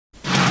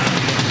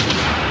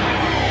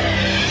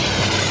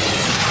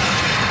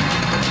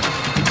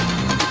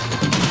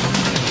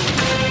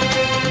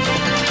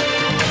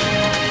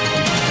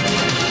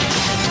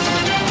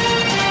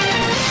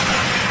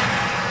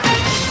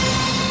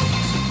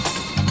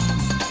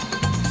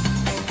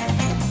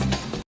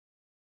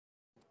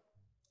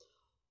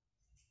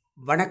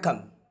வணக்கம்.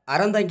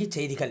 அறந்தாங்கி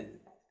செய்திகள்.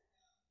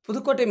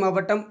 புதுக்கோட்டை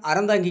மாவட்டம்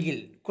அறந்தாங்கியில்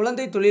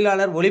குழந்தை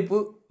தொழிலாளர் ஒழிப்பு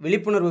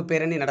விழிப்புணர்வு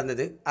பேரணி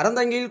நடந்தது.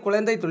 அறந்தாங்கியில்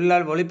குழந்தை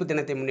தொழிலாளர் ஒழிப்பு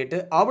தினத்தை முன்னிட்டு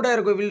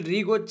ஆவுடையார்கோவில்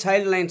ரீகோ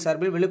சைல்ட் லைன்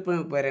சார்பில்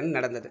விழிப்புணர்வு பேரணி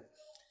நடந்தது.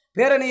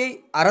 பேரணியை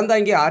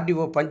அறந்தாங்கி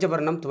ஆர்டிஓ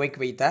பஞ்சபரணம்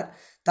துவக்கி வைத்தார்.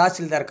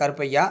 தாசில்தார்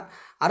கருப்பையா,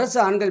 அரசு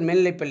ஆண்கள்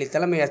மேல்நிலைப்பள்ளி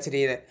தலைமை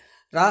ஆசிரியர்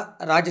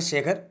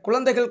ராஜசேகர்,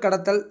 குழந்தைகள்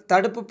கடத்தல்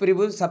தடுப்பு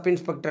பிரிவு சப்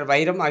இன்ஸ்பெக்டர்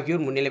வைரம்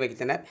ஆகியோர் முன்னிலை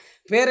வகித்தனர்.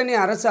 பேரணி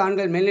அரசு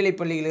ஆண்கள்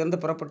மேல்நிலைப்பள்ளியிலிருந்து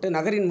புறப்பட்டு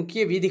நகரின்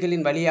முக்கிய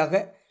வீதிகளின்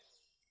வழியாக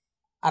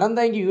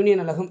அறந்தாங்கி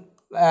யூனியன் அலகம்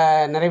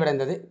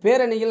நிறைவடைந்தது.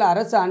 பேரணியில்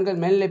அரசு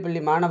ஆண்கள்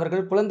மேல்நிலைப்பள்ளி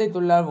மாணவர்கள் குழந்தை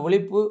தொழிலாளர்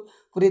ஒழிப்பு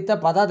குறித்த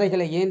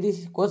பதாதைகளை ஏந்தி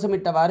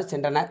கோஷமிட்டவாறு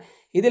சென்றனர்.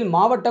 இதில்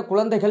மாவட்ட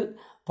குழந்தைகள்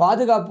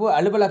பாதுகாப்பு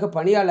அலுவலக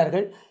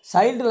பணியாளர்கள்,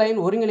 சைல்டு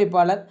லைன்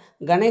ஒருங்கிணைப்பாளர்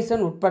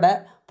கணேசன் உட்பட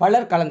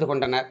பலர் கலந்து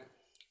கொண்டனர்.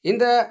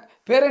 இந்த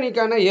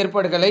பேரணிக்கான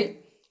ஏற்பாடுகளை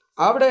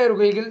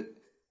ஆவுடையார்கோவில்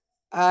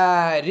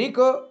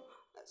ரீகோ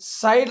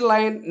சைல்டு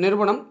லைன்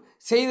நிறுவனம்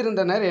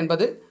செய்திருந்தனர்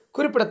என்பது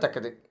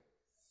குறிப்பிடத்தக்கது.